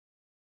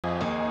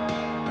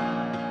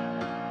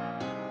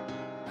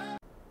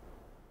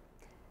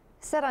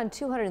Set on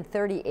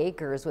 230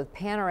 acres with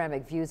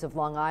panoramic views of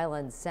Long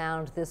Island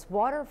Sound, this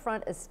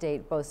waterfront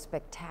estate boasts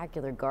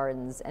spectacular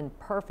gardens and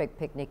perfect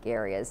picnic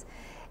areas.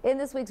 In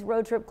this week's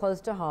road trip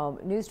close to home,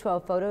 News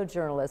 12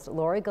 photojournalist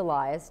Lori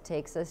Golias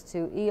takes us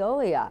to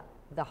Eolia,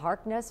 the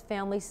Harkness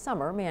family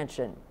summer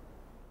mansion.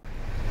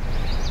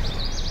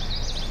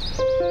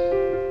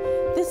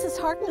 This is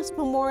Harkness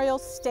Memorial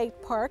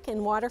State Park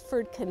in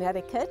Waterford,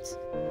 Connecticut.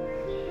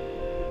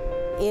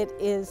 It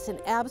is an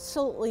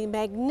absolutely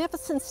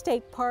magnificent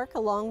state park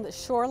along the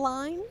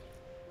shoreline.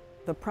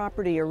 The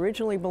property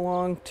originally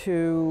belonged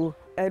to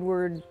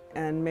Edward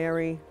and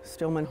Mary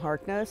Stillman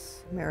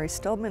Harkness. Mary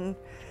Stillman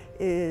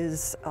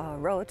is a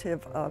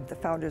relative of the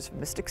founders of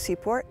Mystic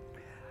Seaport.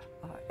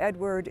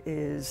 Edward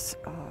is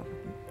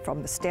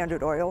from the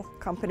Standard Oil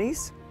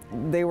companies.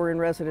 They were in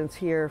residence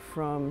here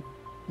from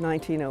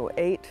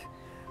 1908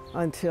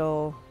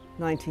 until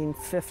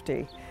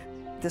 1950.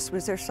 This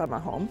was their summer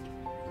home.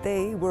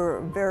 They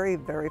were very,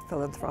 very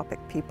philanthropic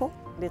people.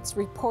 It's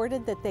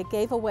reported that they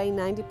gave away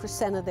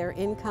 90% of their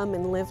income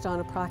and lived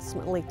on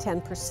approximately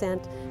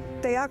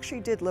 10%. They actually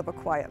did live a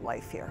quiet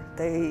life here.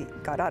 They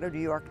got out of New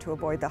York to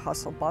avoid the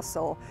hustle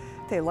bustle.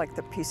 They liked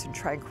the peace and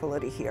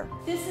tranquility here.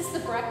 This is the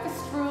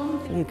breakfast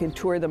room. You can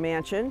tour the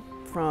mansion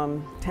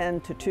from 10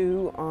 to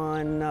 2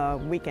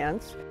 on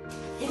weekends.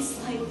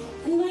 It's like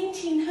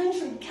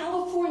 1900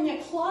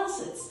 California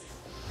closets.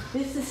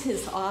 This is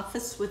his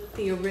office with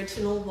the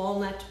original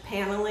walnut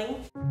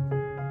paneling.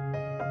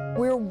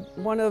 We're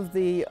one of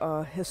the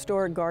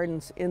historic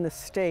gardens in the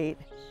state.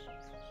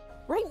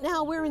 Right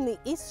now we're in the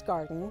East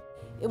Garden.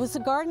 It was a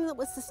garden that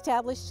was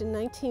established in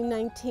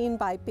 1919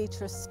 by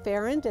Beatrice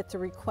Farrand at the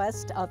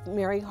request of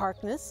Mary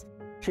Harkness.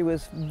 She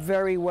was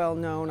very well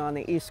known on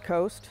the East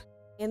Coast.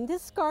 And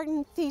this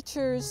garden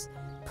features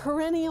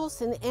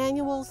perennials and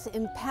annuals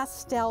in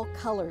pastel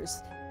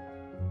colors.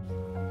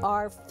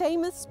 Our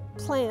famous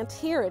plant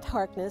here at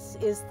Harkness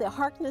is the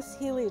Harkness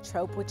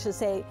heliotrope, which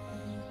is a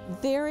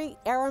very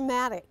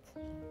aromatic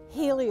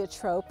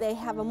heliotrope. They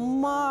have a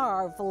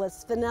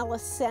marvelous vanilla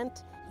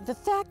scent. The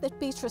fact that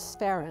Beatrice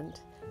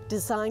Farrand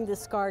designed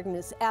this garden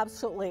is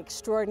absolutely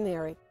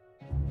extraordinary.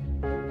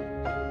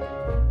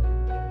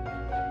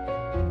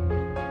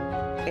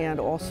 And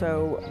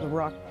also the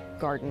rock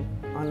garden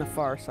on the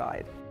far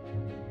side.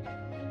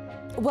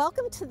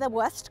 Welcome to the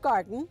West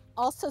Garden,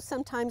 also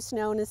sometimes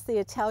known as the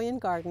Italian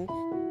Garden.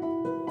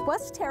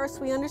 West Terrace,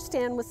 we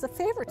understand, was the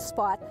favorite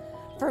spot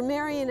for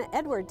Mary and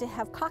Edward to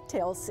have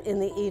cocktails in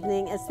the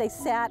evening as they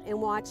sat and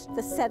watched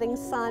the setting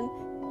sun.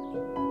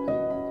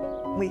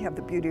 We have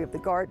the beauty of the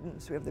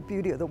gardens, we have the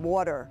beauty of the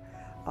water,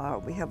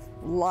 we have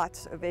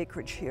lots of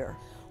acreage here.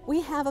 We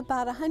have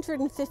about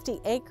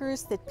 150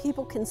 acres that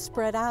people can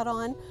spread out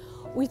on.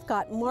 We've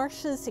got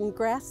marshes and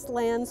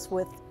grasslands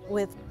with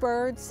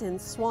birds and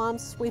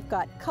swamps. We've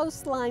got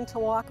coastline to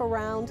walk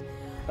around.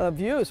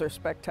 Views are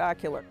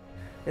spectacular.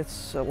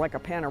 It's like a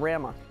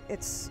panorama.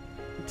 It's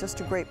just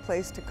a great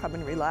place to come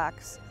and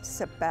relax,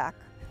 sit back.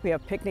 We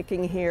have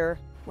picnicking here.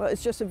 Well,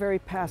 it's just a very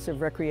passive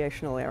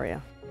recreational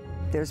area.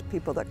 There's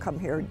people that come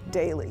here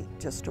daily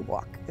just to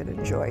walk and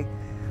enjoy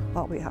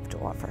all we have to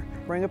offer.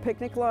 Bring a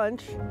picnic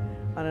lunch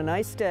on a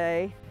nice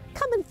day.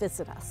 Come and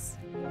visit us.